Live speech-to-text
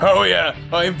Oh yeah,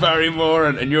 I'm Barry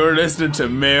Moran and you're listening to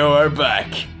Mayo Are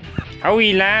Back.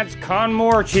 Howdy lads, Con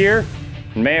Moore here,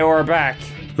 and Mayo Are Back.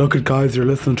 Look at guys, you're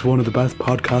listening to one of the best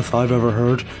podcasts I've ever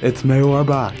heard. It's Mayo Are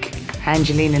Back.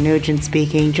 Angelina Nugent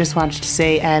speaking. Just wanted to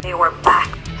say Mayo Are Back.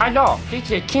 Hello,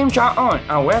 this is Kim Jong-un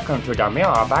and welcome to the Mayo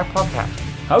Are Back podcast.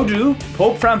 How do?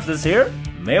 Pope Francis here.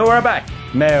 Mayo are back.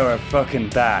 Mayo are fucking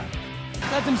back.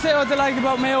 Let them say what they like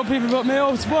about Mayo people, but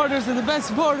Mayo supporters are the best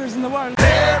supporters in the world.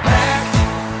 They're back.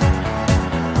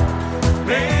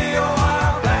 Mayo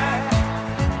are back.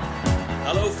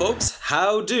 Hello folks,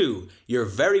 how do? You're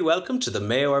very welcome to the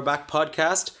Mayo Are Back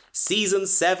podcast, Season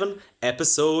 7,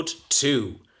 Episode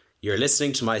 2. You're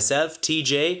listening to myself,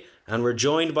 TJ, and we're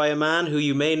joined by a man who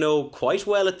you may know quite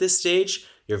well at this stage,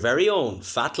 your very own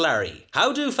Fat Larry.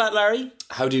 How do, Fat Larry?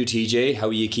 How do, TJ? How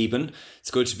are you keeping?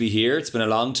 It's good to be here. It's been a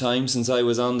long time since I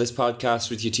was on this podcast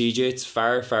with you, TJ. It's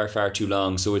far, far, far too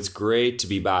long. So it's great to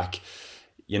be back.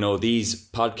 You know, these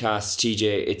podcasts,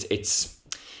 TJ,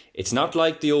 it's not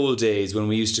like the old days when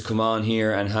we used to come on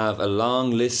here and have a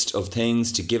long list of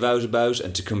things to give out about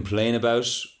and to complain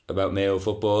about Mayo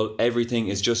football. Everything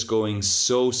is just going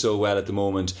so well at the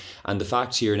moment, and the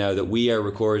fact here now that we are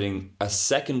recording a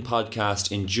second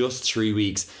podcast in just 3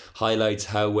 weeks highlights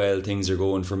how well things are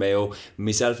going for Mayo.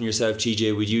 Myself and yourself,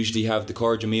 TJ, would usually have the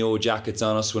Cordia Mayo jackets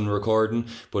on us when we're recording,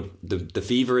 but the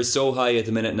fever is so high at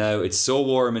the minute now, it's so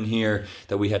warm in here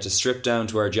that we had to strip down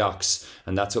to our jocks,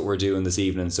 and that's what we're doing this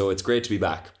evening. So it's great to be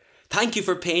back. Thank you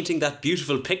for painting that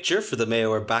beautiful picture for the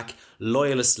Mayo Are Back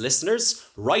loyalist listeners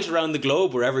right around the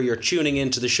globe, wherever you're tuning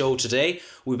into the show today.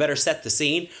 We better set the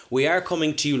scene. We are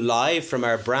coming to you live from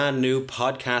our brand new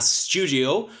podcast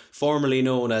studio, formerly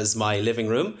known as my living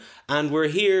room. And we're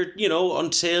here,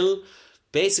 until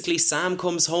basically Sam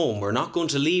comes home. We're not going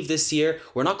to leave this year.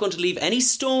 We're not going to leave any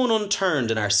stone unturned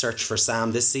in our search for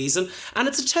Sam this season. And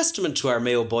it's a testament to our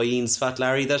Mayo boyeens, Fat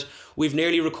Larry, that we've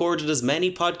nearly recorded as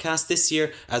many podcasts this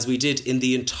year as we did in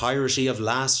the entirety of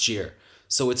last year.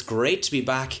 So it's great to be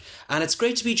back, and it's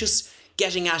great to be just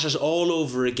getting at it all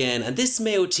over again. And this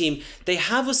Mayo team, they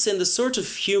have us in the sort of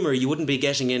humour you wouldn't be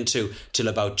getting into till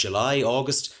about July,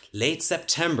 August, late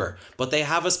September. But they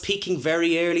have us peaking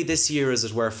very early this year, as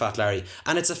it were, Fat Larry.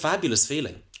 And it's a fabulous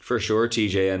feeling. For sure,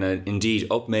 TJ, and indeed,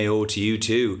 up Mayo to you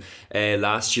too.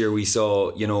 Last year we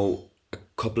saw,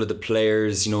 couple of the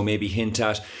players, maybe hint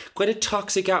at quite a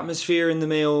toxic atmosphere in the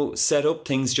Mayo setup.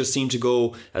 Things just seem to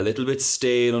go a little bit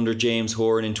stale under James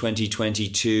Horan in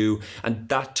 2022, and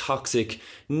that toxic,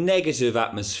 negative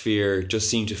atmosphere just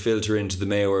seemed to filter into the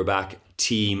Mayo Are Back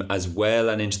team as well,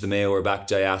 and into the Mayo Are Back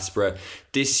diaspora.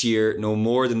 This year, no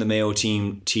more than the Mayo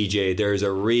team, TJ, there's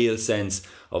a real sense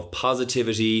of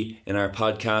positivity in our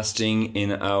podcasting,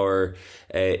 in our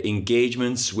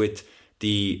engagements with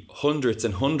the hundreds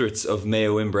and hundreds of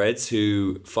Mayo inbreds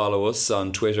who follow us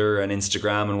on Twitter and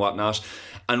Instagram and whatnot.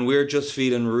 And we're just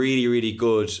feeling really, really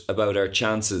good about our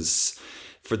chances.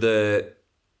 For the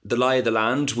lie of the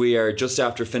land, we are just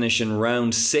after finishing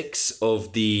round 6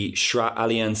 of the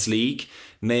Allianz League.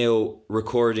 Mayo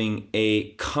recording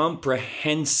a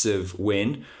comprehensive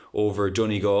win over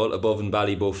Donegal above in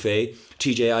Ballyboffey.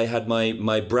 TJ, I had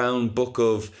my brown book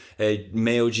of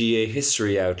Mayo GA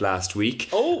history out last week.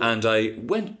 And I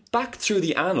went back through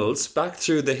the annals, back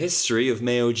through the history of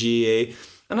Mayo GA,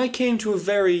 and I came to a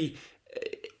very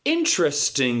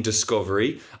interesting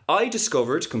discovery. I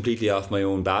discovered, completely off my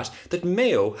own bat, that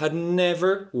Mayo had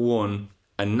never won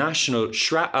a national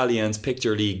Allianz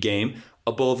Picture League game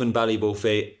above in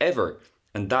Ballyboffey ever.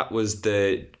 And that was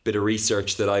the bit of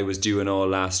research that I was doing all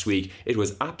last week. It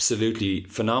was absolutely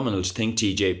phenomenal to think,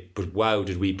 TJ, but wow,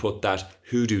 did we put that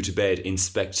hoodoo to bed in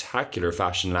spectacular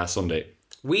fashion last Sunday.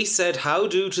 We said how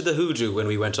do to the hoodoo when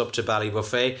we went up to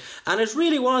Ballyboffey, and it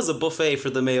really was a buffet for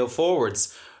the Mayo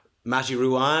forwards. Matty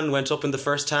Ruan went up in the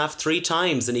first half 3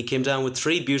 times and he came down with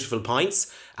 3 beautiful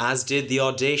points, as did the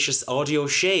audacious Audio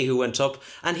Shea, who went up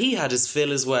and he had his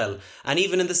fill as well. And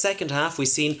even in the second half we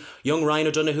seen young Ryan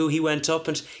O'Donoghue, he went up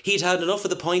and he'd had enough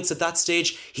of the points at that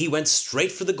stage. He went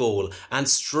straight for the goal and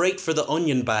straight for the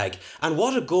onion bag. And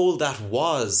what a goal that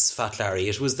was, Fat Larry.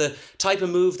 It was the type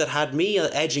of move that had me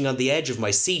edging on the edge of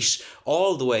my seat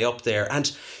all the way up there.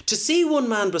 And to see one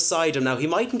man beside him, now he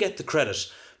mightn't get the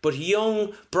credit, but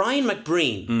young Brian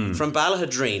McBreen from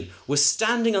Ballahadreen was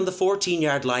standing on the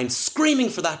 14-yard line screaming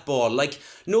for that ball like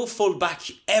no full-back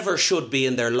ever should be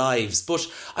in their lives. But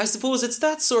I suppose it's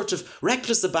that sort of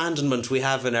reckless abandonment we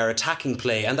have in our attacking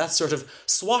play and that sort of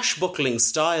swashbuckling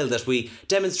style that we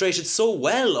demonstrated so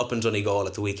well up in Donegal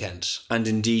at the weekend. And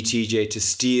indeed, TJ, to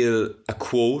steal a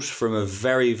quote from a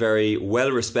very, very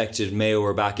well-respected Mayo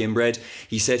Are Back inbred,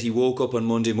 he said he woke up on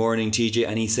Monday morning, TJ,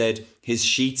 and he said, his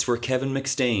sheets were Kevin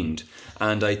McStained,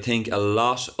 and I think a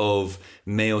lot of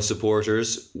Mayo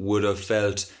supporters would have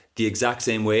felt the exact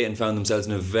same way and found themselves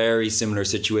in a very similar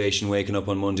situation waking up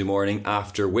on Monday morning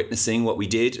after witnessing what we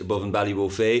did above in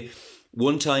Ballybofey.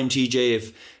 One time, TJ,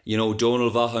 if Donal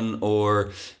Vaughan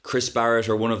or Chris Barrett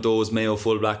or one of those Mayo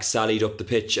fullbacks sallied up the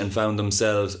pitch and found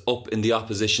themselves up in the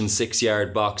opposition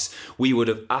 6-yard box, we would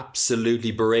have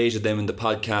absolutely berated them in the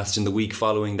podcast in the week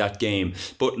following that game.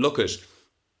 But look at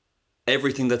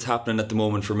everything that's happening at the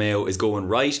moment for Mayo is going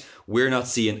right. We're not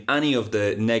seeing any of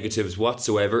the negatives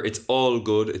whatsoever. It's all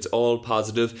good. It's all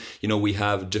positive. We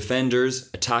have defenders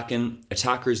attacking,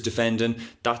 attackers defending.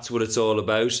 That's what it's all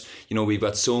about. We've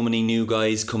got so many new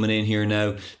guys coming in here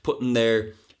now, putting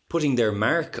their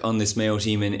mark on this Mayo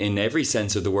team in every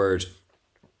sense of the word.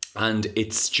 And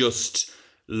it's just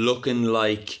looking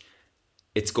like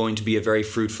it's going to be a very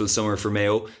fruitful summer for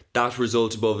Mayo. That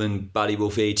result above in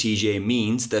Ballybofey, TJ,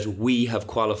 means that we have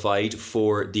qualified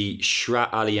for the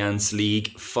Allianz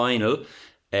League final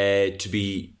to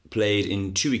be played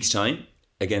in 2 weeks' time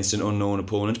against an unknown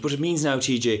opponent. But it means now,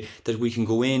 TJ, that we can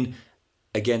go in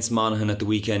against Monaghan at the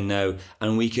weekend now,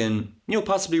 and we can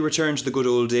possibly return to the good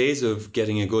old days of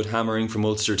getting a good hammering from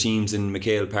Ulster teams in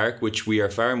McHale Park, which we are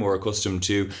far more accustomed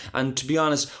to. And to be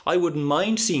honest, I wouldn't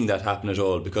mind seeing that happen at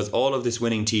all, because all of this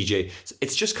winning, TJ,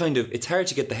 it's just it's hard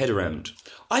to get the head around.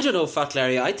 I don't know, Fat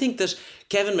Larry. I think that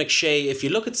Kevin McShea, if you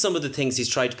look at some of the things he's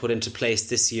tried to put into place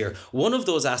this year, one of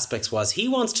those aspects was he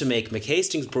wants to make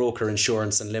McHastings Broker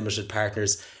Insurance and Limited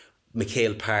Partners,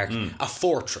 McHale Park, a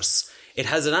fortress. It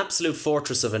has an absolute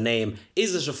fortress of a name.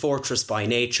 Is it a fortress by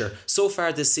nature? So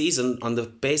far this season, on the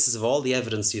basis of all the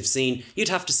evidence you've seen, you'd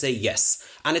have to say yes.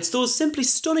 And it's those simply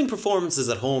stunning performances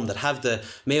at home that have the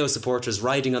Mayo supporters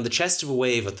riding on the chest of a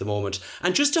wave at the moment.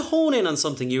 And just to hone in on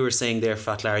something you were saying there,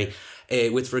 Fat Larry,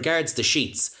 with regards to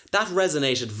sheets, that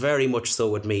resonated very much so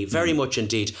with me, very much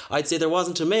indeed. I'd say there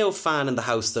wasn't a Mayo fan in the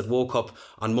house that woke up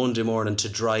on Monday morning to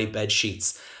dry bed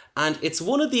sheets. And it's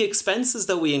one of the expenses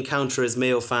that we encounter as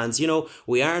Mayo fans.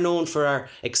 We are known for our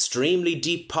extremely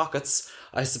deep pockets.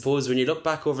 I suppose when you look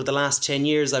back over the last 10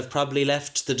 years, I've probably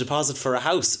left the deposit for a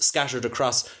house scattered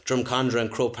across Drumcondra and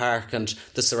Croke Park and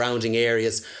the surrounding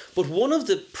areas. But one of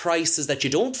the prices that you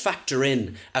don't factor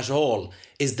in at all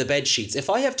is the bed sheets. If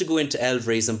I have to go into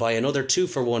Elvery's and buy another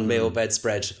 2-for-1 Mayo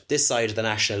bedspread this side of the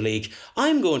National League,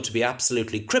 I'm going to be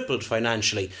absolutely crippled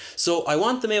financially. So I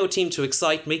want the Mayo team to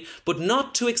excite me, but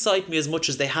not to excite me as much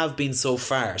as they have been so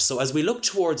far. So as we look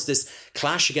towards this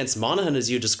clash against Monaghan,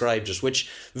 as you described it, which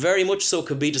very much so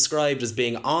could be described as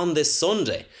being on this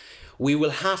Sunday, we will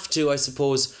have to, I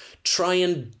suppose, try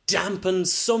and dampen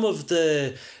some of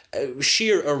the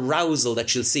sheer arousal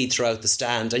that you'll see throughout the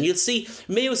stand, and you'll see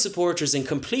Mayo supporters in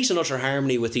complete and utter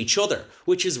harmony with each other,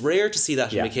 which is rare to see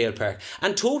that in McHale Park,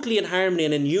 and totally in harmony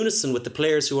and in unison with the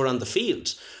players who are on the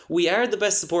field. We are the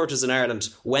best supporters in Ireland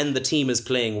when the team is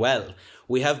playing well.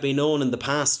 We have been known in the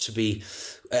past to be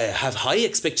have high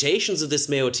expectations of this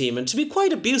Mayo team and to be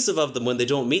quite abusive of them when they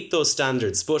don't meet those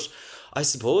standards. But I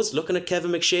suppose, looking at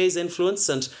Kevin McShea's influence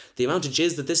and the amount of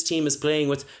jizz that this team is playing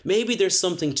with, maybe there's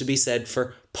something to be said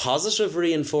for positive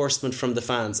reinforcement from the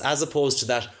fans, as opposed to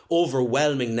that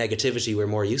overwhelming negativity we're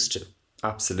more used to.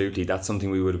 Absolutely, that's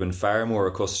something we would have been far more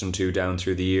accustomed to down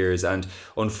through the years, and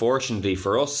unfortunately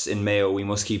for us in Mayo, we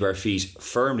must keep our feet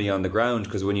firmly on the ground,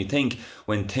 because when you think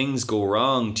when things go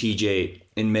wrong, TJ,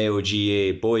 in Mayo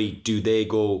GA, boy, do they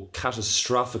go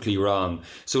catastrophically wrong.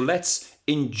 So let's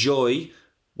enjoy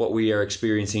what we are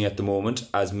experiencing at the moment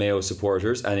as Mayo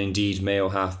supporters, and indeed Mayo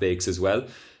half-bakes as well.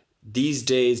 These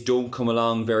days don't come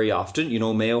along very often.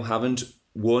 Mayo haven't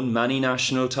won many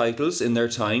national titles in their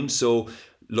time, so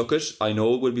look it, I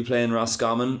know we'll be playing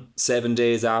Roscommon 7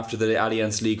 days after the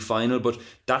Allianz League final, but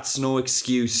that's no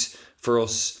excuse for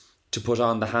us to put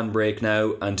on the handbrake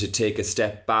now and to take a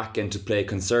step back and to play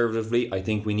conservatively. I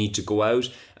think we need to go out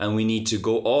and we need to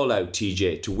go all out,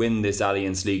 TJ, to win this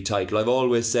Allianz League title. I've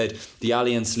always said the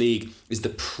Allianz League is the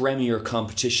premier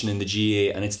competition in the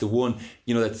GA, and it's the one,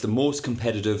 that's the most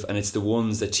competitive, and it's the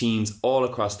ones that teams all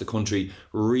across the country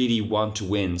really want to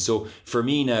win. So for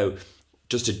me now,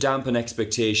 just to dampen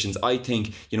expectations, I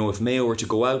think, if Mayo were to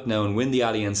go out now and win the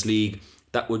Allianz League,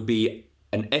 that would be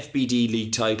an FBD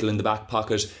League title in the back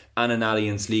pocket and an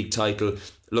Allianz League title.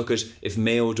 Look at, if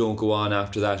Mayo don't go on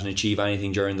after that and achieve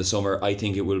anything during the summer, I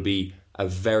think it will be a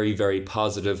very, very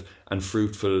positive and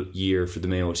fruitful year for the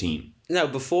Mayo team. Now,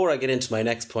 before I get into my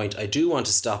next point, I do want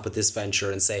to stop at this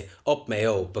venture and say up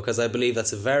Mayo, because I believe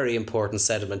that's a very important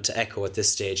sentiment to echo at this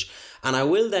stage. And I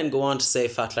will then go on to say,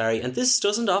 Fat Larry, and this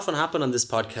doesn't often happen on this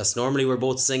podcast. Normally we're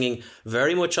both singing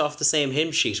very much off the same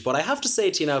hymn sheet. But I have to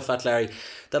say to you now, Fat Larry,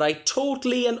 that I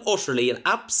totally and utterly and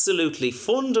absolutely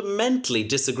fundamentally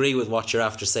disagree with what you're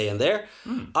after saying there.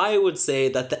 I would say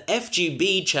that the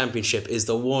FGB Championship is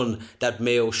the one that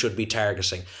Mayo should be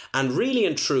targeting. And really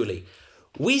and truly,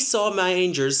 we saw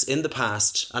managers in the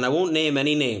past, and I won't name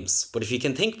any names, but if you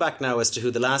can think back now as to who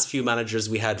the last few managers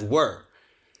we had were,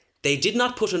 they did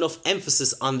not put enough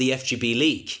emphasis on the FGB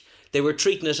League. They were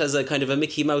treating it as a kind of a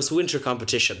Mickey Mouse winter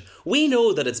competition. We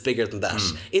know that it's bigger than that.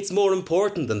 It's more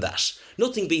important than that.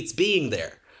 Nothing beats being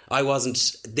there. I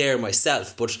wasn't there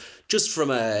myself, but just from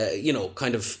a,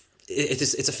 kind of...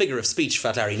 It's a figure of speech,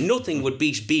 Fat Larry. Nothing would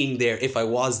beat being there if I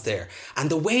was there. And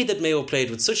the way that Mayo played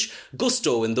with such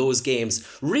gusto in those games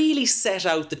really set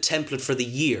out the template for the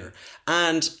year.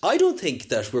 And I don't think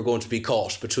that we're going to be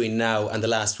caught between now and the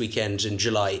last weekend in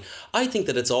July. I think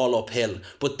that it's all uphill.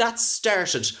 But that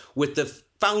started with the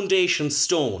foundation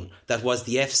stone that was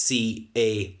the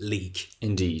FCA League.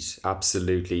 Indeed,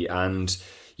 absolutely. And,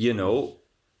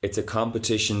 it's a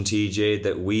competition, TJ,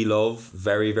 that we love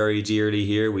very, very dearly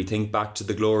here. We think back to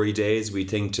the glory days. We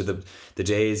think to the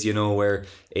days, where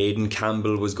Aidan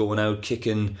Campbell was going out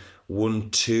kicking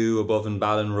 1-2 above in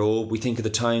Ballinrobe. We think of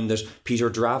the time that Peter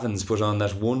Dravins put on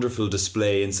that wonderful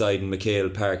display inside in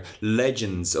McHale Park.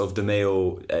 Legends of the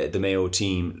Mayo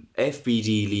team,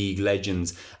 FBD League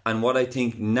legends. And what I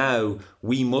think now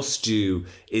we must do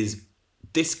is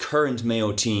this current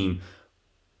Mayo team,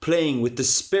 playing with the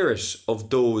spirit of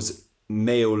those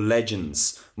Mayo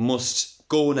legends, must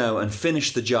go now and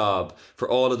finish the job for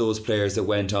all of those players that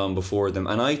went on before them.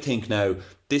 And I think now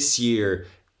this year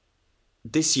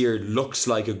looks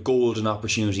like a golden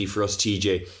opportunity for us,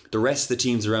 TJ. The rest of the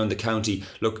teams around the country,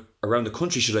 around the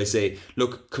country should I say,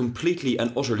 look completely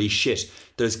and utterly shit.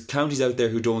 There's counties out there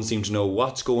who don't seem to know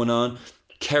what's going on.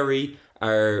 Kerry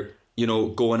are,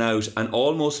 going out and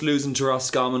almost losing to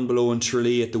Roscommon below in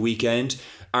Tralee at the weekend.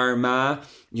 Armagh,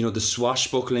 the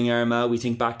swashbuckling Armagh, we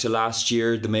think back to last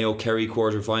year, the Mayo-Kerry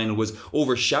quarter-final was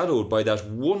overshadowed by that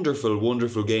wonderful,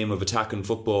 wonderful game of attacking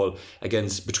football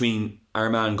between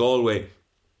Armagh and Galway.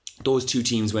 Those two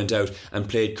teams went out and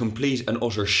played complete and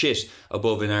utter shit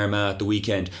above in Armagh at the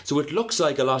weekend. So it looks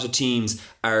like a lot of teams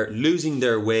are losing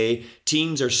their way.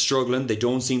 Teams are struggling. They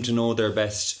don't seem to know their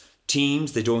best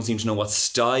teams. They don't seem to know what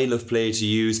style of play to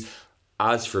use.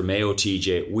 As for Mayo,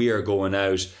 TJ, we are going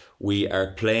out. We are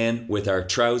playing with our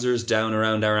trousers down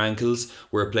around our ankles.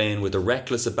 We're playing with a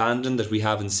reckless abandon that we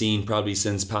haven't seen probably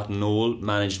since Patton Noel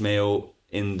managed Mayo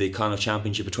in the Connacht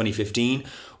Championship of 2015.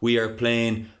 We are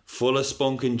playing full of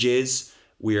spunk and jizz.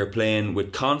 We are playing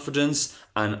with confidence.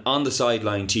 And on the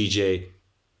sideline, TJ,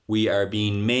 we are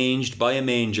being manged by a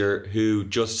manger who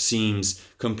just seems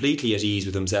completely at ease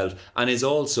with himself and is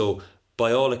also,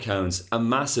 by all accounts, a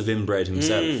massive inbred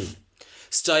himself.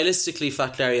 Stylistically,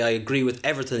 Fat Larry, I agree with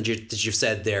everything that you've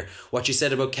said there. What you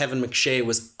said about Kevin McShea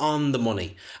was on the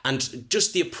money. And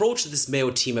just the approach that this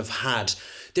Mayo team have had,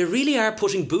 they really are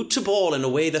putting boot to ball in a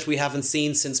way that we haven't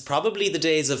seen since probably the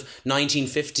days of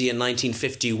 1950 and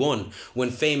 1951, when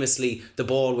famously the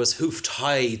ball was hoofed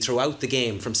high throughout the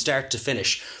game from start to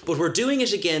finish. But we're doing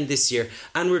it again this year,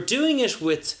 and we're doing it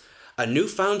with a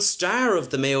newfound star of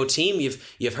the Mayo team.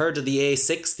 You've heard of the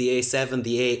A6, the A7,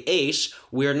 the A8.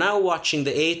 We're now watching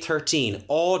the A13,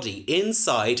 Audie,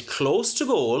 inside, close to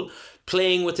goal,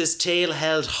 playing with his tail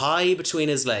held high between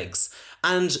his legs.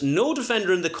 And no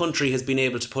defender in the country has been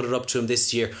able to put it up to him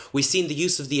this year. We've seen the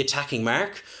use of the attacking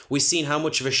mark. We've seen how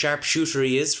much of a sharp shooter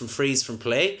he is from frees, from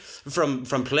play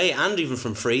and even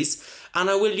from frees. And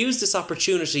I will use this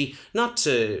opportunity not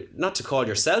to call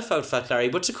yourself out, Fat Larry,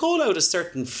 but to call out a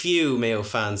certain few Mayo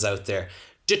fans out there,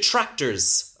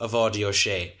 detractors of Audie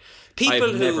O'Shea.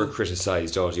 I've never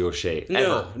criticised Audie O'Shea.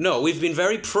 No, we've been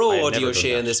very pro Audie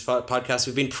O'Shea in this podcast.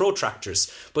 We've been protractors,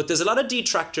 but there's a lot of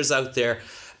detractors out there.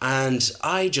 And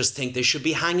I just think they should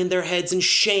be hanging their heads in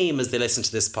shame as they listen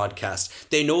to this podcast.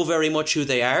 They know very much who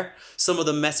they are. Some of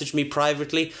them message me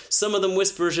privately. Some of them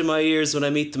whisper it in my ears when I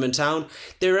meet them in town.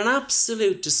 They're an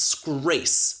absolute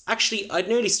disgrace. Actually, I'd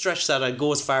nearly stretch that. I'd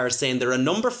go as far as saying they're a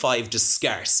number 5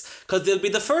 disgrace. Because they'll be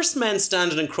the first men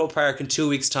standing in Croke Park in 2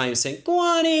 weeks' time saying, "Go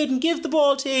on, Aidan, give the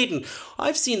ball to Aidan."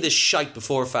 I've seen this shite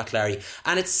before, Fat Larry.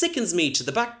 And it sickens me to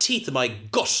the back teeth of my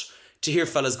gut to hear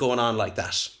fellas going on like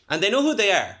that. And they know who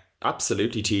they are.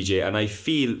 Absolutely, TJ. And I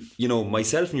feel,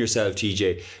 myself and yourself,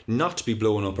 TJ, not to be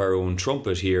blowing up our own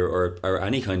trumpet here or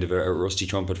any kind of a rusty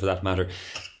trumpet for that matter.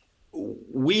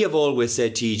 we have always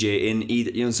said, TJ, in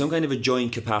either, some kind of a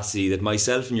joint capacity, that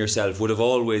myself and yourself would have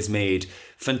always made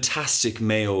fantastic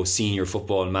Mayo senior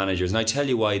football managers. And I tell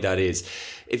you why that is.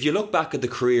 If you look back at the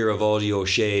career of Audie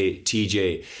O'Shea,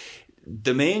 TJ,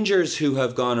 the managers who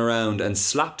have gone around and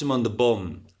slapped him on the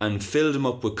bum and filled him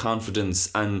up with confidence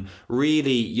and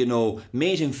really,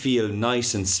 made him feel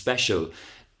nice and special,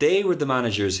 they were the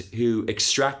managers who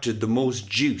extracted the most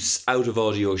juice out of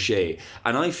Audie O'Shea.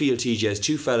 And I feel, TJ, as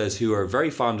two fellas who are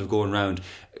very fond of going around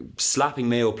slapping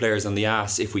Mayo players on the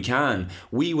ass if we can,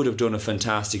 we would have done a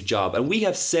fantastic job. And we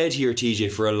have said here,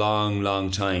 TJ, for a long,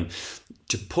 long time,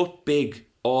 to put big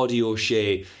Audie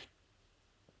O'Shea,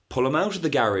 pull him out of the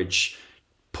garage,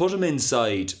 put him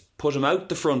inside, put him out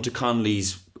the front of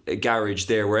Connolly's garage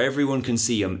there where everyone can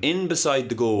see him, in beside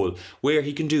the goal where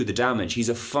he can do the damage. He's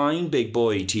a fine big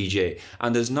boy, TJ,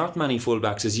 and there's not many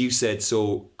fullbacks, as you said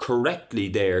so correctly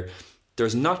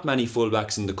there's not many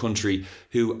fullbacks in the country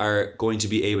who are going to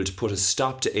be able to put a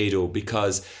stop to Ado,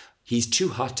 because he's too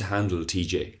hot to handle,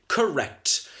 TJ.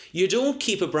 Correct. You don't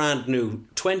keep a brand new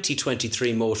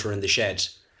 2023 motor in the shed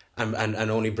and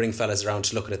only bring fellas around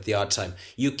to look at it the odd time.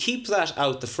 You keep that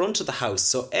out the front of the house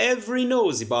so every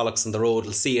nosy bollocks on the road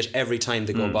will see it every time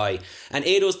they go by. And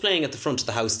Ado's playing at the front of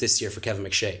the house this year for Kevin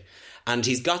McShea. And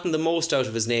he's gotten the most out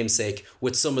of his namesake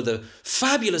with some of the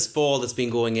fabulous ball that's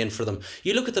been going in for them.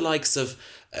 You look at the likes of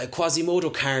Quasimodo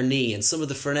Carney and some of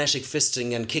the frenetic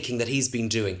fisting and kicking that he's been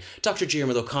doing. Dr.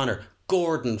 Diarmuid O'Connor,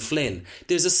 Gordon Flynn.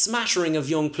 There's a smattering of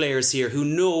young players here who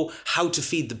know how to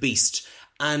feed the beast.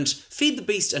 And feed the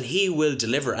beast and he will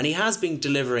deliver. And he has been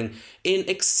delivering in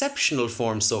exceptional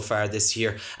form so far this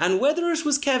year. And whether it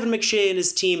was Kevin McShea and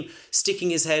his team sticking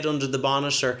his head under the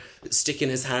bonnet or sticking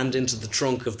his hand into the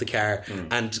trunk of the car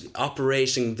and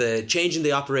changing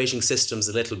the operating systems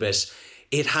a little bit,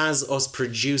 it has us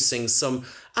producing some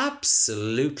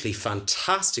absolutely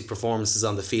fantastic performances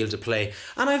on the field of play.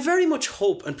 And I very much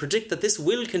hope and predict that this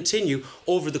will continue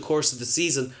over the course of the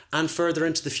season and further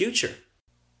into the future.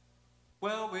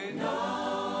 Well, we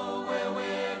know where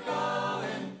we're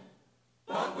going,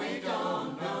 but we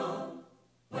don't know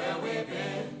where we've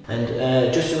been.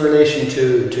 And just in relation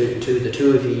to the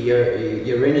two of you,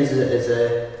 you're in as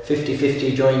a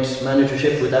 50-50 joint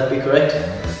managership, would that be correct?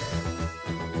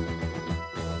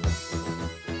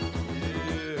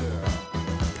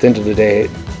 At the end of the day,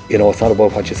 it's not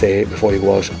about what you say before you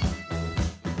go out.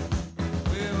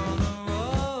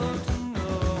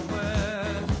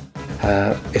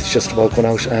 It's just about going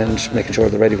out and making sure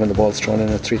they're ready when the ball's thrown in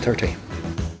at 3:30.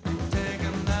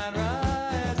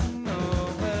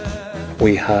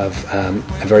 We have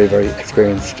a very, very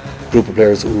experienced group of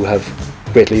players who have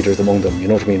great leaders among them,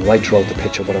 right throughout the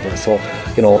pitch or whatever. So,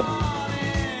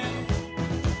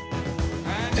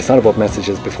 it's not about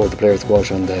messages before the players go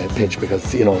out on the pitch,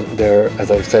 because, they're, as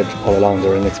I've said all along,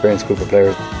 they're an experienced group of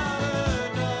players.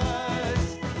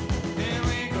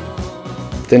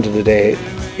 At the end of the day,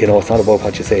 it's not about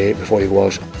what you say before you go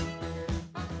out.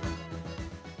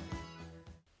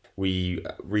 We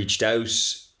reached out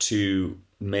to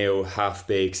Mayo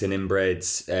half-bakes and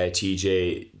inbreds,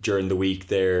 TJ, during the week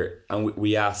there, and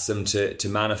we asked them to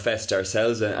manifest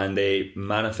ourselves, and they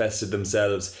manifested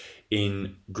themselves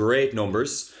in great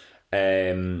numbers.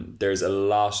 There's a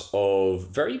lot of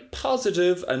very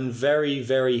positive and very,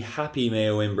 very happy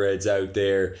Mayo inbreds out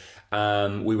there.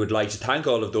 We would like to thank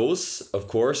all of those, of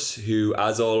course, who,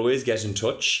 as always, get in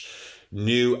touch.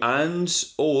 New and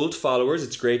old followers.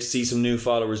 It's great to see some new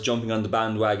followers jumping on the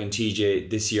bandwagon, TJ,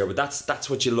 this year. But that's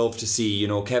what you love to see.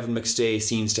 Kevin McShea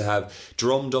seems to have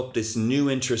drummed up this new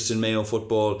interest in Mayo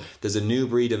football. There's a new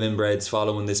breed of inbreds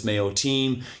following this Mayo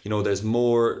team. There's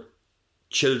more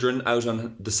children out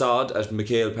on the sod at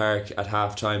McHale Park at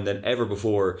half time than ever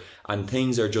before, and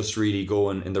things are just really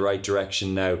going in the right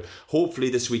direction now. Hopefully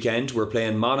this weekend we're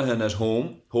playing Monaghan at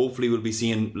home. Hopefully we'll be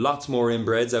seeing lots more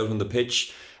inbreds out on the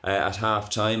pitch at half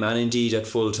time, and indeed at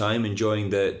full time, enjoying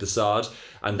the sod,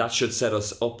 and that should set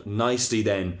us up nicely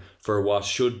then for what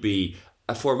should be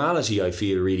a formality, I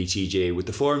feel, really, TJ. With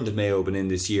the form that Mayo have been in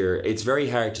this year, it's very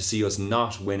hard to see us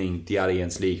not winning the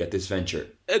Allianz League at this venture.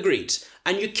 Agreed.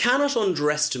 And you cannot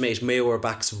underestimate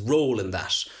MAYOAREBACK's role in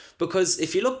that. Because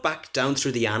if you look back down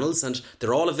through the annals, and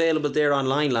they're all available there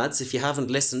online, lads, if you haven't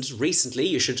listened recently,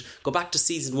 you should go back to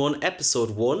Season 1,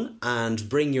 Episode 1, and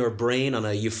bring your brain on a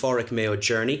euphoric Mayo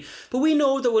journey. But we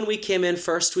know that when we came in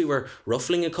first, we were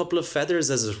ruffling a couple of feathers,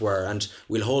 as it were, and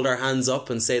we'll hold our hands up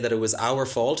and say that it was our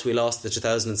fault. We lost the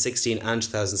 2016 and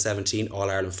 2017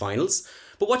 All-Ireland finals.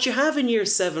 But what you have in Year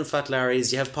 7, Fat Larry,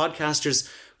 is you have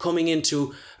podcasters coming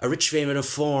into a rich vein of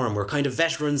form. We're kind of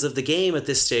veterans of the game at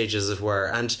this stage, as it were,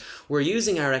 and we're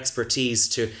using our expertise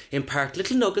to impart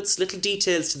little nuggets, little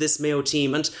details to this Mayo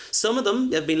team. And some of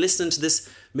them have been listening to this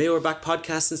Mayo Are Back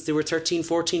podcast since they were 13,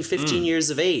 14, 15 years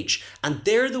of age. And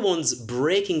they're the ones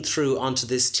breaking through onto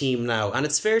this team now. And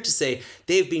it's fair to say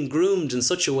they've been groomed in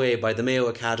such a way by the Mayo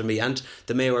Academy and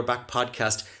the Mayo Are Back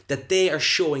podcast that they are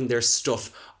showing their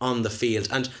stuff on the field.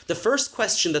 And the first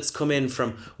question that's come in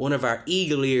from one of our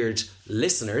eagle-eared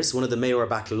listeners, one of the Mayo Are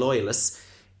Back loyalists,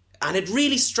 and it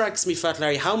really strikes me, Fat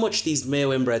Larry, how much these Mayo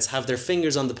inbreds have their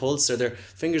fingers on the pulse or their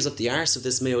fingers up the arse of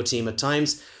this Mayo team at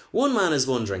times. One man is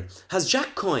wondering, has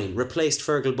Jack Coyne replaced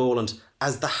Fergal Boland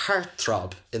as the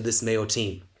heartthrob in this Mayo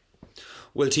team?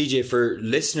 Well, TJ, for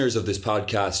listeners of this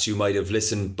podcast who might have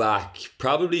listened back,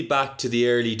 probably back to the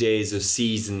early days of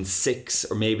season 6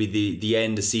 or maybe the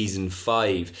end of season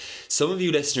 5, some of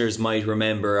you listeners might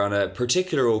remember on a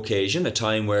particular occasion, a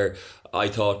time where I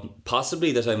thought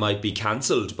possibly that I might be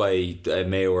cancelled by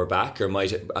Mayo Are Back, or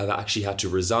might have actually had to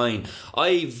resign.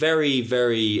 I very,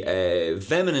 very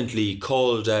vehemently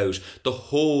called out the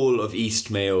whole of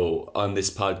East Mayo on this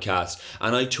podcast,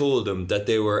 and I told them that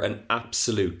they were an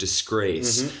absolute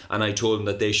disgrace, and I told them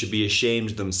that they should be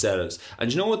ashamed of themselves.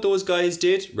 And you know what those guys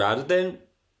did? Rather than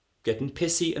getting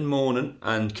pissy and moaning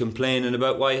and complaining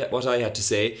about what I had to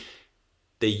say,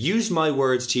 they used my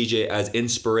words, TJ, as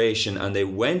inspiration, and they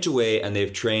went away and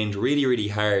they've trained really, really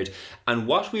hard. And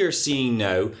what we are seeing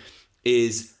now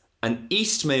is an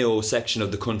East Mayo section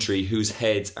of the country whose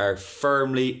heads are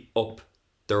firmly up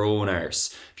their own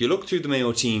arse. If you look through the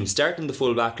Mayo team, starting the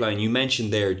full back line, you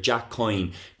mentioned there Jack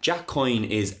Coyne. Jack Coyne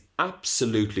is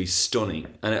absolutely stunning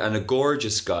and a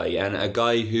gorgeous guy, and a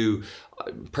guy who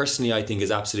personally I think is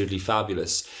absolutely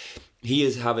fabulous. He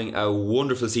is having a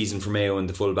wonderful season for Mayo in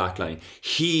the full back line.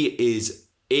 He is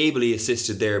ably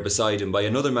assisted there beside him by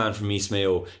another man from East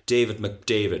Mayo, David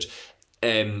McDavid,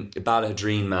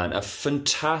 Ballahadreen man, a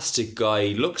fantastic guy.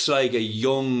 Looks like a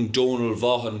young Donal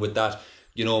Vaughan with that,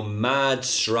 mad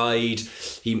stride.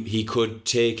 He could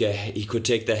take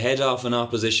the head off an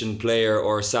opposition player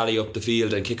or sally up the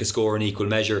field and kick a score in equal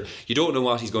measure. You don't know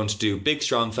what he's going to do. Big,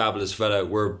 strong, fabulous fella.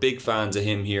 We're big fans of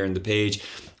him here in the page.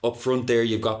 Up front there,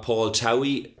 you've got Paul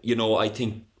Towie. I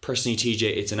think personally,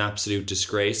 TJ, it's an absolute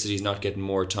disgrace that he's not getting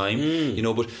more time.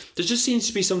 But there just seems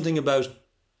to be something about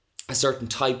a certain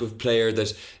type of player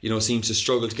that seems to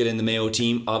struggle to get in the Mayo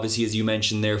team. Obviously, as you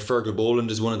mentioned there, Fergal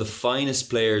Boland is one of the finest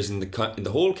players in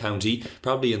the whole county,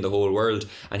 probably in the whole world,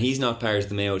 and he's not part of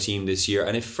the Mayo team this year.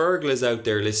 And if Fergal is out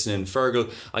there listening,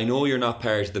 Fergal, I know you're not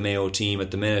part of the Mayo team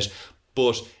at the minute,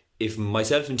 but if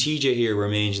myself and TJ here were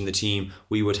managing the team,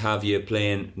 we would have you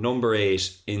playing number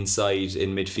 8 inside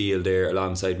in midfield there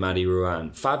alongside Matty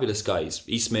Ruan. Fabulous guys.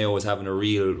 East Mayo is having a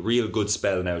real good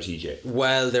spell now, TJ.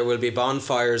 Well, there will be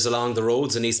bonfires along the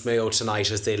roads in East Mayo tonight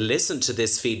as they listen to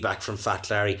this feedback from Fat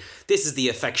Larry. This is the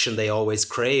affection they always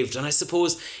craved, and I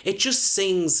suppose it just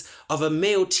sings of a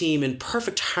Mayo team in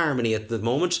perfect harmony at the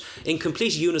moment, in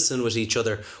complete unison with each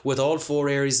other, with all 4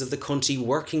 areas of the county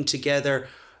working together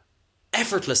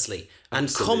effortlessly and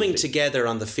Absolutely. Coming together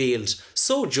on the field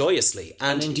so joyously.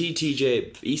 And indeed,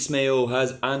 TJ, East Mayo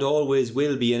has and always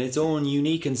will be, in its own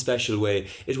unique and special way,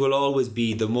 it will always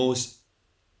be the most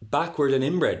backward and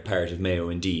inbred part of Mayo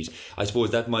indeed. I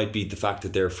suppose that might be the fact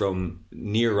that they're from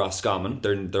near Roscommon.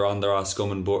 They're on the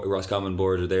Roscommon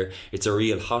border there. It's a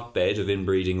real hotbed of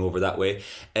inbreeding over that way.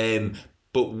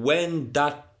 But when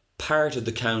that part of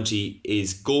the county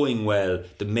is going well,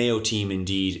 the Mayo team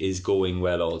indeed is going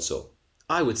well also.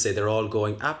 I would say they're all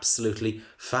going absolutely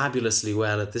fabulously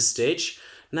well at this stage.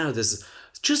 Now there's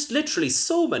just literally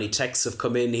so many texts have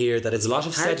come in here that it's a lot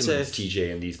of hard sediments, to, TJ,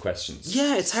 in these questions.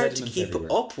 Yeah, it's hard to keep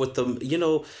everywhere. up with them.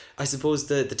 I suppose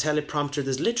the teleprompter,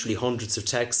 there's literally hundreds of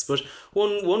texts, but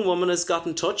one woman has got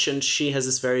in touch and she has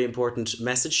this very important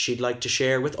message she'd like to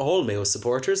share with all Mayo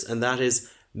supporters, and that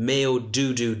is Mayo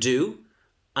do.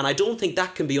 And I don't think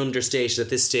that can be understated at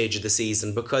this stage of the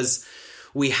season, because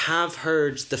we have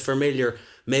heard the familiar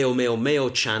Mayo, Mayo, Mayo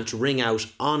chant ring out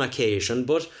on occasion.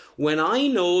 But when I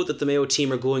know that the Mayo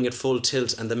team are going at full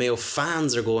tilt and the Mayo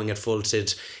fans are going at full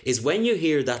tilt, is when you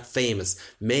hear that famous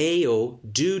Mayo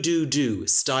do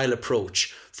style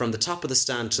approach from the top of the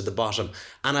stand to the bottom.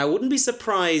 And I wouldn't be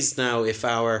surprised now if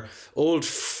our old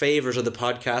favourite of the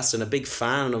podcast and a big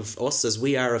fan of us as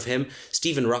we are of him,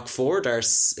 Stephen Rockford, our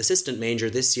assistant manager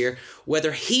this year,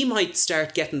 whether he might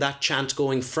start getting that chant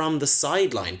going from the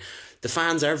sideline. the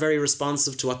fans are very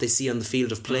responsive to what they see on the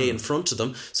field of play in front of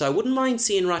them. So I wouldn't mind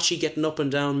seeing Rachi getting up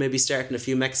and down, maybe starting a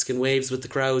few Mexican waves with the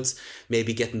crowds,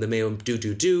 maybe getting the Mayo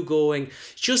do going,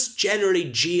 just generally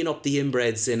geeing up the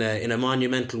inbreds in a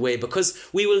monumental way, because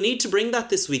we will need to bring that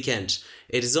this weekend.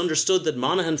 It is understood that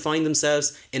Monaghan find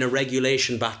themselves in a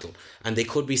regulation battle, and they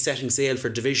could be setting sail for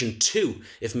Division 2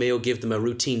 if Mayo give them a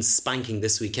routine spanking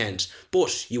this weekend.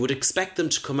 But you would expect them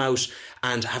to come out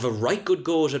and have a right good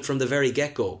go at it from the very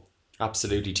get-go.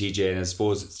 Absolutely, TJ, and I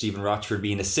suppose Stephen Rochford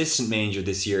being assistant manager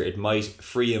this year, it might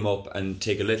free him up and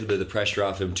take a little bit of the pressure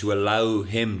off him to allow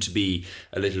him to be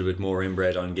a little bit more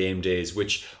inbred on game days,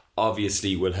 which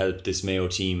obviously will help this Mayo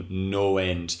team no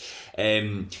end.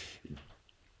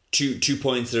 Two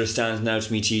points that are standing out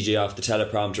to me, TJ, off the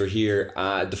teleprompter here.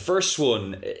 The first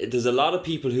one, there's a lot of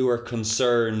people who are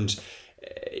concerned.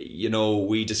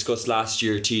 We discussed last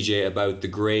year, TJ, about the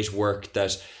great work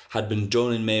that had been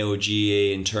done in Mayo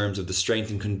GA in terms of the strength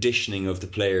and conditioning of the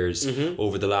players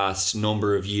over the last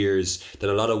number of years, that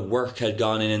a lot of work had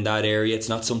gone in that area. It's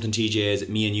not something, TJ, as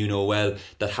me and you know well,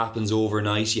 that happens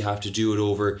overnight. You have to do it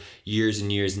over years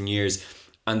and years and years.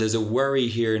 And there's a worry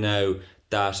here now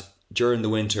that during the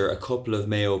winter, a couple of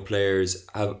Mayo players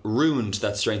have ruined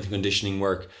that strength and conditioning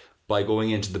work by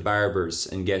going into the barbers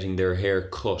and getting their hair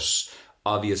cut.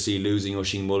 Obviously, losing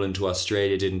Oisin Mullen to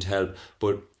Australia didn't help,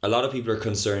 but a lot of people are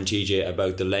concerned, TJ,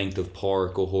 about the length of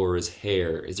Pádraig O'Hara's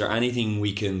hair. Is there anything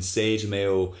we can say to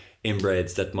Mayo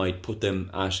inbreds that might put them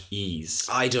at ease?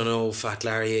 I don't know, Fat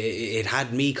Larry. It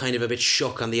had me kind of a bit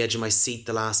shook on the edge of my seat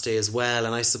the last day as well,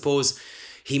 and I suppose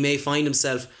he may find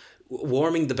himself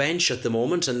warming the bench at the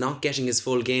moment and not getting his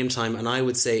full game time, and I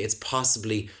would say it's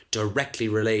possibly directly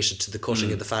related to the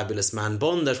cutting of the fabulous man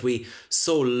bun that we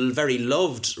so very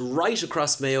loved right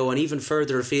across Mayo and even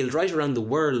further afield, right around the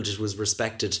world it was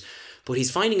respected. But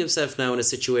he's finding himself now in a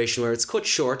situation where it's cut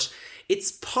short.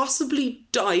 It's possibly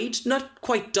dyed, not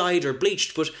quite dyed or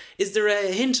bleached, but is there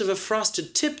a hint of a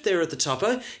frosted tip there at the top?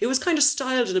 It was kind of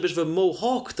styled in a bit of a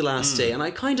mohawk the last day, and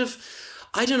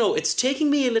I don't know, it's taking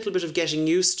me a little bit of getting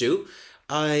used to.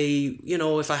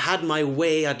 If I had my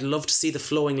way, I'd love to see the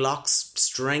flowing locks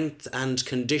strength and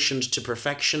conditioned to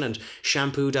perfection and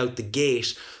shampooed out the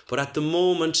gate. But at the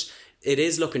moment, it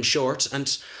is looking short,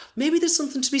 and maybe there's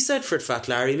something to be said for it, Fat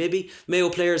Larry. Maybe Mayo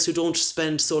players who don't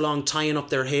spend so long tying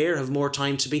up their hair have more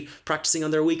time to be practising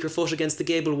on their weaker foot against the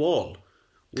gable wall.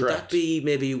 Would that be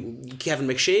maybe Kevin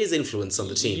McShea's influence on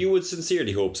the team? You would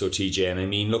sincerely hope so, TJ. And I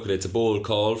mean, look, it's a bold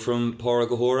call from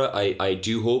Pádraig O'Hara. I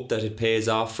do hope that it pays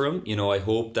off for him. I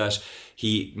hope that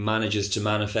he manages to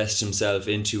manifest himself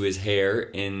into his hair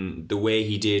in the way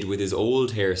he did with his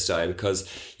old hairstyle. Because,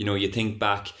 you think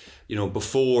back,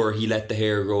 before he let the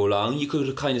hair grow long, you could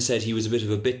have kind of said he was a bit of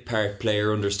a bit part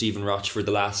player under Stephen Rochford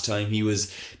the last time he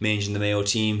was managing the Mayo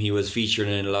team. He was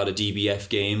featuring in a lot of DBF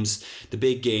games, the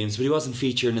big games, but he wasn't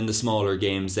featuring in the smaller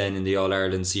games then in the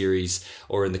All-Ireland series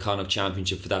or in the Connacht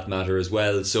Championship for that matter as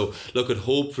well. So look,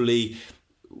 hopefully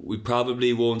we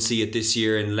probably won't see it this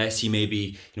year unless he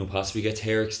maybe possibly gets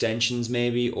hair extensions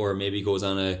or maybe goes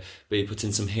on maybe puts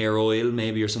in some hair oil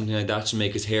maybe or something like that to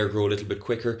make his hair grow a little bit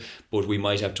quicker. But we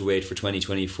might have to wait for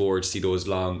 2024 to see those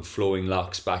long flowing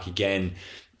locks back again.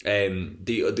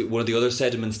 The one of the other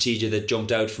sentiments, TJ, that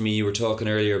jumped out for me, you were talking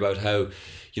earlier about how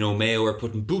Mayo are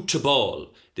putting boot to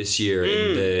ball this year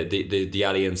in the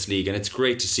Allianz League, and it's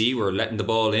great to see. We're letting the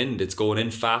ball in, it's going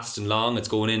in fast and long, it's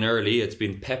going in early, it's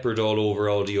been peppered all over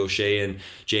Aldi O'Shea and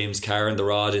James Carr, the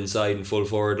rod inside and full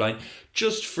forward line.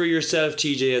 Just for yourself,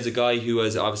 TJ, as a guy who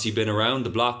has obviously been around the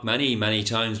block many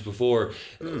times before,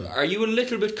 are you a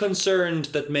little bit concerned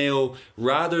that Mayo,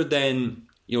 rather than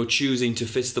choosing to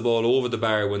fist the ball over the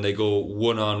bar when they go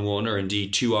 1-on-1 or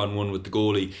indeed 2-on-1 with the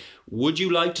goalie, would you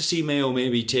like to see Mayo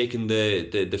maybe taking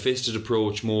the fisted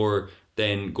approach more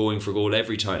than going for goal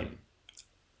every time?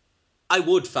 I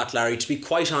would, Fat Larry, to be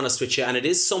quite honest with you, and it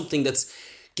is something that's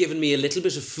given me a little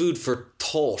bit of food for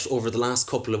thought over the last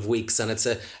couple of weeks, and it's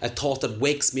a thought that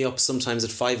wakes me up sometimes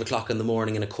at 5 o'clock in the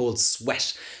morning in a cold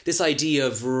sweat. This idea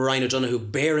of Ryan O'Donoghue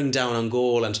bearing down on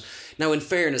goal, and now in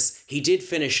fairness, he did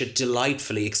finish it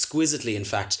delightfully, exquisitely in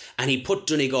fact, and he put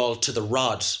Donegal to the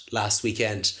rod last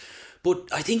weekend. But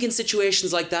I think in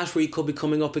situations like that where you could be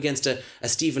coming up against a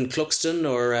Stephen Cluxton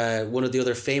or one of the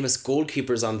other famous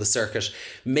goalkeepers on the circuit,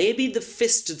 maybe the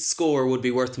fisted score would be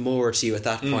worth more to you at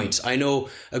that point. I know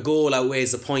a goal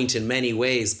outweighs a point in many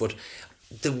ways, but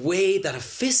the way that a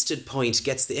fisted point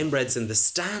gets the inbreds in the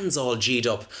stands all G'd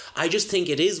up, I just think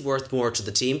it is worth more to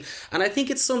the team, and I think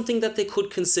it's something that they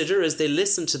could consider as they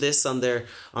listen to this on their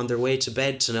way to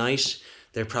bed tonight.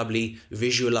 they're probably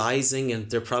visualising, and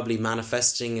they're probably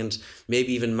manifesting, and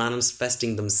maybe even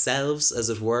manifesting themselves, as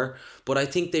it were. But I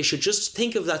think they should just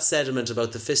think of that sentiment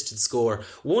about the fisted score.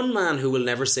 One man who will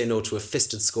never say no to a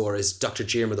fisted score is Dr.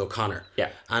 Diarmuid O'Connor. Yeah.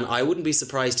 And I wouldn't be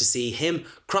surprised to see him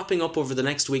cropping up over the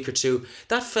next week or two.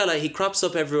 That fella, he crops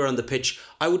up everywhere on the pitch.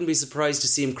 I wouldn't be surprised to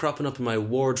see him cropping up in my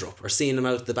wardrobe or seeing him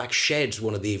out the back shed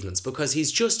one of the evenings, because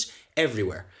he's just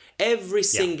everywhere. Every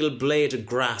single blade of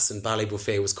grass in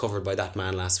Ballybuffet was covered by that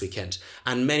man last weekend,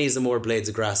 and many's the more blades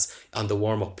of grass on the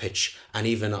warm-up pitch, and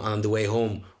even on the way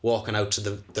home, walking out to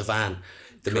the van,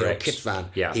 the Mayo kit van.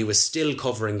 Yeah. He was still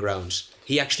covering ground.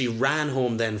 He actually ran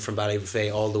home then from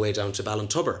Ballybuffet all the way down to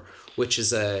Ballintubber, which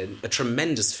is a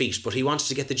tremendous feat, but he wanted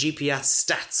to get the GPS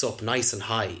stats up nice and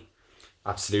high.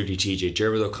 Absolutely, TJ.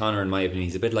 Diarmuid O'Connor, in my opinion,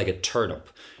 he's a bit like a turnip.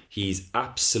 He's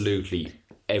absolutely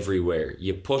everywhere.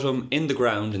 You put him in the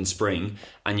ground in spring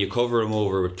and you cover him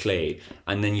over with clay,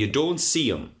 and then you don't see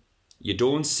him.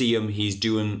 He's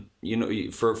doing,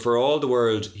 for all the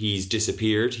world, he's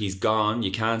disappeared, he's gone,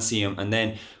 you can't see him, and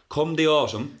then come the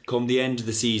autumn, come the end of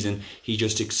the season, he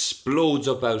just explodes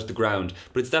up out of the ground.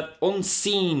 But it's that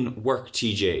unseen work,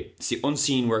 TJ. It's the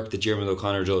unseen work that Diarmuid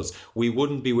O'Connor does. We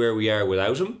wouldn't be where we are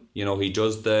without him. He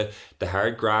does the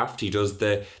hard graft, he does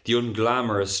the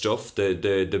unglamorous stuff,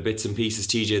 the bits and pieces,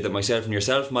 TJ, that myself and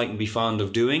yourself mightn't be fond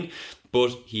of doing.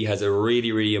 But he has a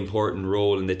really, really important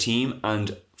role in the team,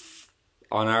 and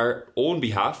on our own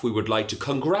behalf, we would like to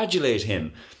congratulate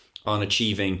him on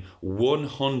achieving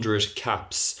 100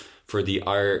 caps for the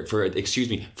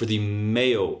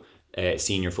Mayo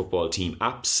senior football team.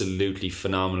 Absolutely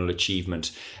phenomenal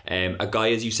achievement. A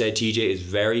guy, as you said, TJ, is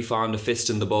very fond of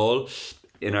fisting the ball.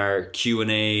 In our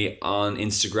Q&A on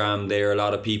Instagram there, a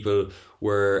lot of people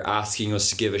were asking us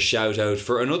to give a shout out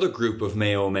for another group of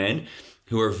Mayo men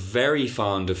who are very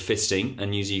fond of fisting,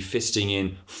 and usually fisting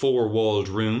in four-walled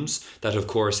rooms. That, of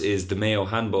course, is the Mayo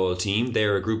handball team.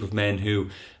 They're a group of men who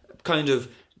kind of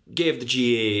gave the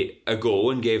GA a go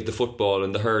and gave the football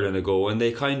and the hurling a go, and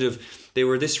they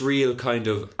were this real kind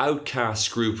of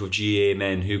outcast group of GA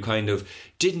men who kind of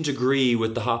didn't agree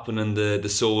with the hopping and the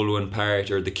soloing part,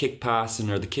 or the kick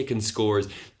passing or the kicking scores.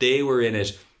 They were in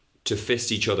it to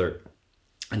fist each other,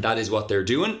 and that is what they're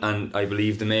doing. And I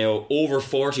believe the Mayo over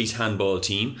 40s handball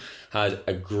team had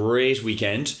a great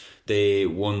weekend. They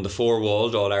won the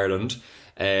four-walled All-Ireland.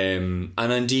 And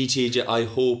indeed, TJ, I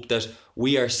hope that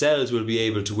we ourselves will be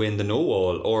able to win the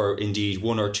no-all, or indeed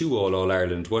one or two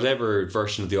All-Ireland, whatever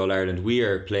version of the All-Ireland we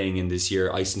are playing in this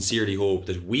year. I sincerely hope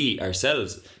that we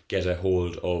ourselves get a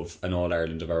hold of an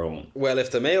All-Ireland of our own. Well, if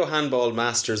the Mayo handball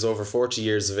masters over 40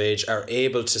 years of age are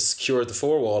able to secure the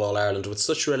four-wall All-Ireland with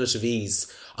such relative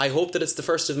ease, I hope that it's the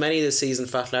first of many this season,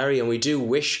 Fat Larry, and we do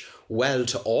wish well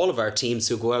to all of our teams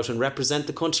who go out and represent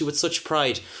the country with such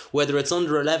pride, whether it's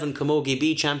under 11 Camogie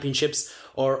B Championships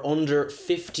or under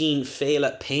 15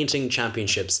 Fela Painting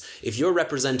Championships. If you're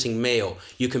representing Mayo,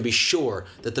 you can be sure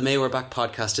that the Mayo Are Back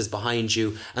podcast is behind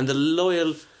you, and the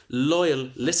loyal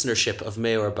listenership of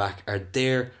Mayo Are Back are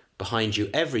there behind you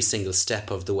every single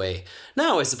step of the way.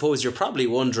 Now, I suppose you're probably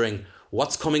wondering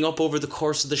what's coming up over the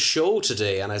course of the show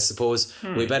today, and I suppose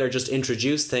we better just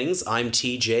introduce things. I'm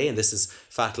TJ, and this is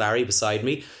Fat Larry beside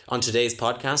me. On today's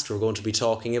podcast, we're going to be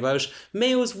talking about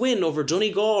Mayo's win over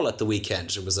Donegal at the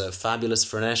weekend. It was a fabulous,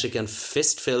 frenetic and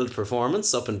fist-filled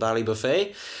performance up in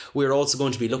Ballybuffet. We're also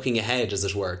going to be looking ahead, as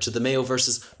it were, to the Mayo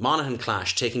versus Monaghan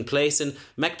clash taking place in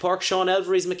McPark Sean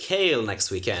Elvery's McHale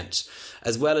next weekend.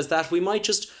 As well as that, we might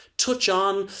just touch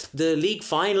on the league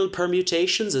final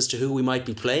permutations as to who we might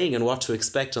be playing and what to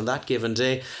expect on that given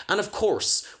day. And of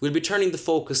course, we'll be turning the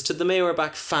focus to the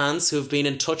MAYOAREBACK fans who have been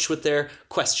in touch with their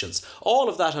questions. All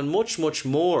of that and much, much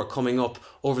more coming up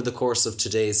over the course of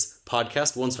today's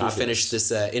podcast once we finish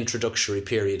this introductory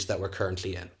period that we're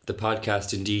currently in. The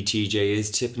podcast, indeed, TJ, is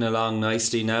tipping along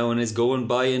nicely now and is going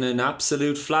by in an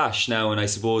absolute flash now, and I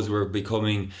suppose we're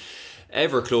becoming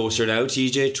ever closer now,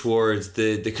 TJ, towards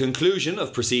the conclusion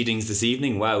of proceedings this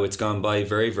evening. Wow, it's gone by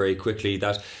very, very quickly.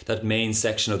 That main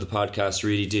section of the podcast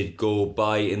really did go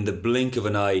by in the blink of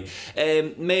an eye.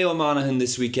 Mayo Monaghan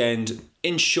this weekend.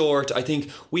 In short, I think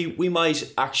we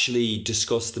might actually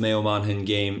discuss the Mayo Monaghan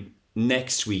game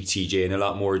next week, TJ, in a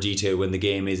lot more detail when the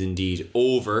game is indeed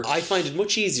over. I find it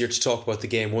much easier to talk about the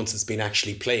game once it's been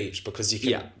actually played, because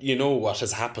you know what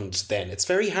has happened then. It's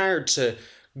very hard to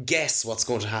guess what's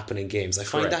going to happen in games. I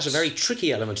find that a very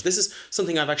tricky element. This is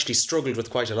something I've actually struggled with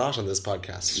quite a lot on this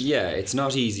podcast. Yeah, it's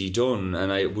not easy done,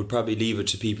 and I would probably leave it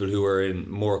to people who are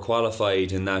more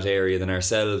qualified in that area than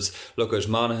ourselves. Look at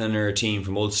Monaghan, are a team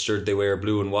from Ulster. They wear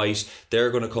blue and white.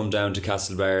 They're going to come down to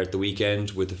Castlebar at the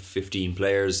weekend with 15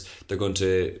 players. They're going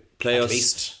to play At us,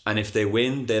 least. and if they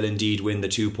win, they'll indeed win the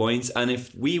 2 points, and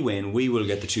if we win, we will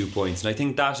get the 2 points. And I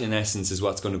think that in essence is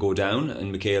what's going to go down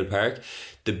in McHale Park.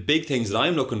 The big things that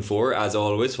I'm looking for, as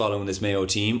always, following this Mayo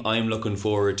team, I'm looking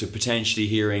forward to potentially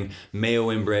hearing Mayo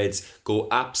inbreds go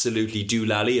absolutely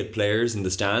doolally at players in the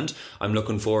stand. I'm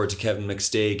looking forward to Kevin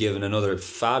McShea giving another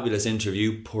fabulous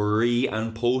interview pre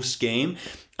and post game.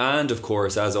 And of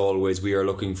course, as always, we are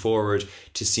looking forward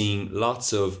to seeing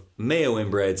lots of Mayo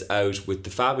inbreds out with the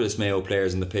fabulous Mayo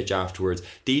players on the pitch afterwards.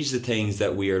 These are the things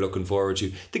that we are looking forward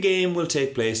to. The game will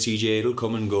take place, TJ, it'll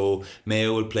come and go.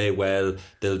 Mayo will play well,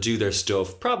 they'll do their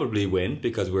stuff, probably win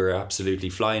because we're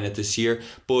absolutely flying it this year.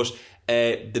 But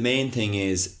the main thing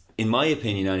is, in my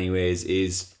opinion anyways,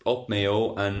 is up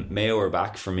Mayo, and Mayo are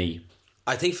back for me.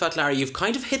 I think, Fat Larry, you've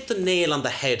kind of hit the nail on the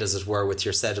head, as it were, with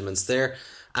your sentiments there.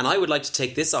 And I would like to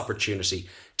take this opportunity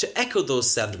to echo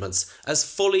those sentiments as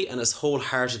fully and as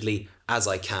wholeheartedly as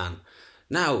I can.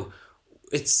 Now,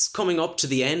 it's coming up to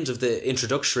the end of the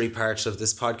introductory part of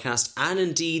this podcast, and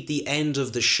indeed the end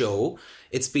of the show.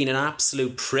 It's been an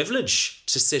absolute privilege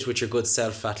to sit with your good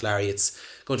self, Fat Larry. It's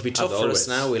going to be tough for us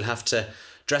now. We'll have to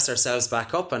dress ourselves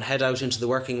back up and head out into the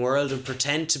working world and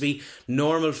pretend to be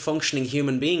normal functioning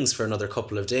human beings for another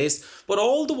couple of days. But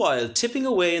all the while, tipping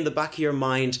away in the back of your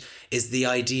mind is the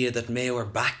idea that Mayo are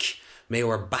back. Mayo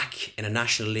are back in a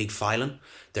National League final.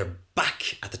 They're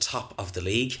back at the top of the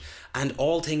league, and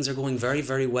all things are going very,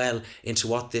 very well into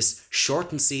what this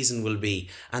shortened season will be.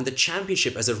 And the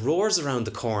championship, as it roars around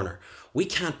the corner, we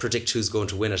can't predict who's going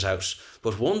to win it out.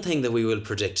 But one thing that we will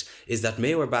predict is that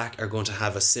MAYOAREBACK are going to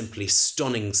have a simply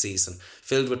stunning season,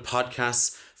 filled with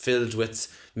podcasts, filled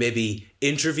with maybe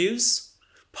interviews,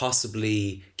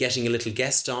 possibly getting a little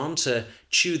guest on to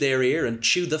chew their ear and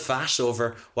chew the fat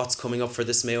over what's coming up for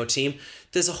this Mayo team.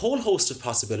 There's a whole host of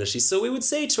possibilities. So we would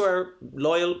say to our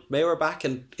loyal MAYOAREBACK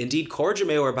and indeed cordial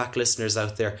MAYOAREBACK listeners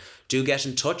out there, do get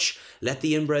in touch. Let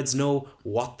the inbreds know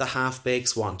what the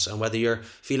half-bakes want. And whether you're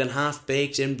feeling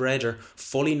half-baked, inbred, or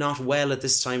fully not well at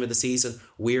this time of the season,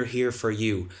 we're here for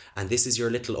you. And this is your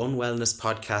little unwellness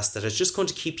podcast that is just going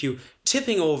to keep you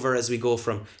tipping over as we go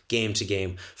from game to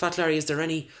game. Fat Larry, is there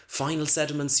any final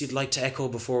sentiments you'd like to echo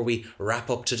before we wrap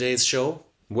up today's show?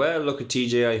 Well, look at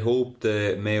TJ, I hope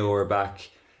the MAYOAREBACK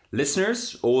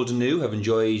listeners, old and new, have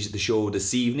enjoyed the show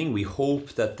this evening. We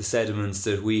hope that the sentiments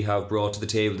that we have brought to the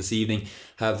table this evening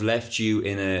have left you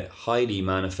in a highly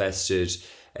manifested,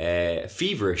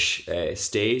 feverish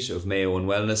state of Mayo and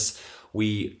wellness.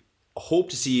 We hope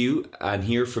to see you and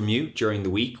hear from you during the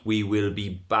week. We will be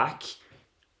back,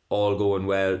 all going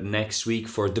well, next week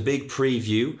for the big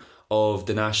preview of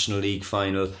the National League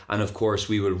final, and of course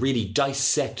we will really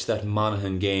dissect that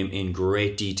Monaghan game in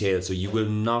great detail, so you will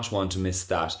not want to miss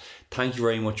that. Thank you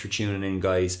very much for tuning in,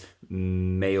 guys.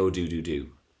 Mayo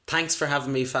do. Thanks for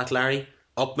having me, Fat Larry.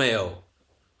 Up Mayo.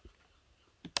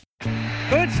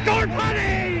 Good score,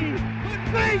 Paddy!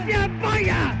 Good ya,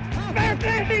 boya! Fair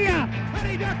play to ya!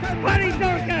 Paddy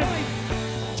Durkin!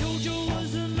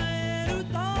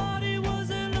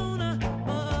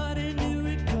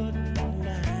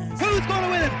 Who's going to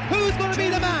win it? Who's going to be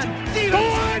the man? Go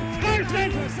on,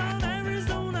 Carson!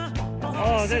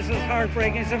 Oh, this is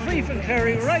heartbreaking. It's a free from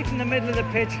Kerry right in the middle of the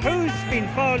pitch. Who's been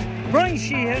fouled? Brian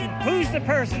Sheehan. Who's the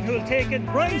person who'll take it?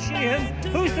 Brian Sheehan.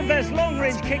 Who's the best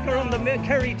long-range kicker on the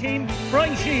Kerry team?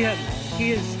 Brian Sheehan.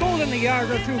 He is stolen a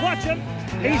yard or two. Watch him.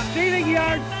 He's stealing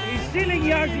yards.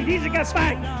 He needs to get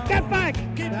back. Get back.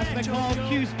 That's the call.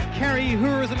 Cute Kerry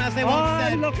hoorism, as they once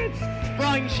said. Look at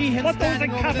Brian Sheehan put those in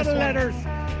standing over capital this one. letters.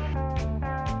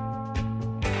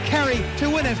 Kerry to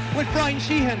win it with Brian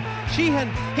Sheehan. Sheehan,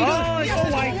 he does. Yes,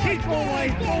 go wide.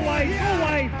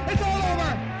 It's all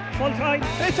over. Full time.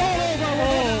 It's all over. We're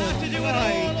going to have to do it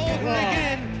all over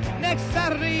again next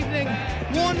Saturday evening.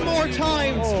 One more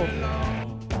time.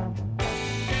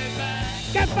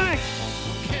 Get back.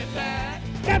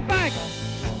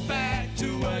 Back to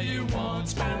where you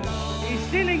once belonged. He's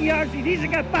stealing yards. He needs to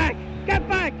get back. Get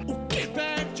back,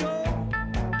 Joe.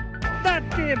 That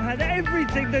game had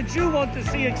everything that you want to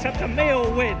see except a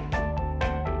Mayo win.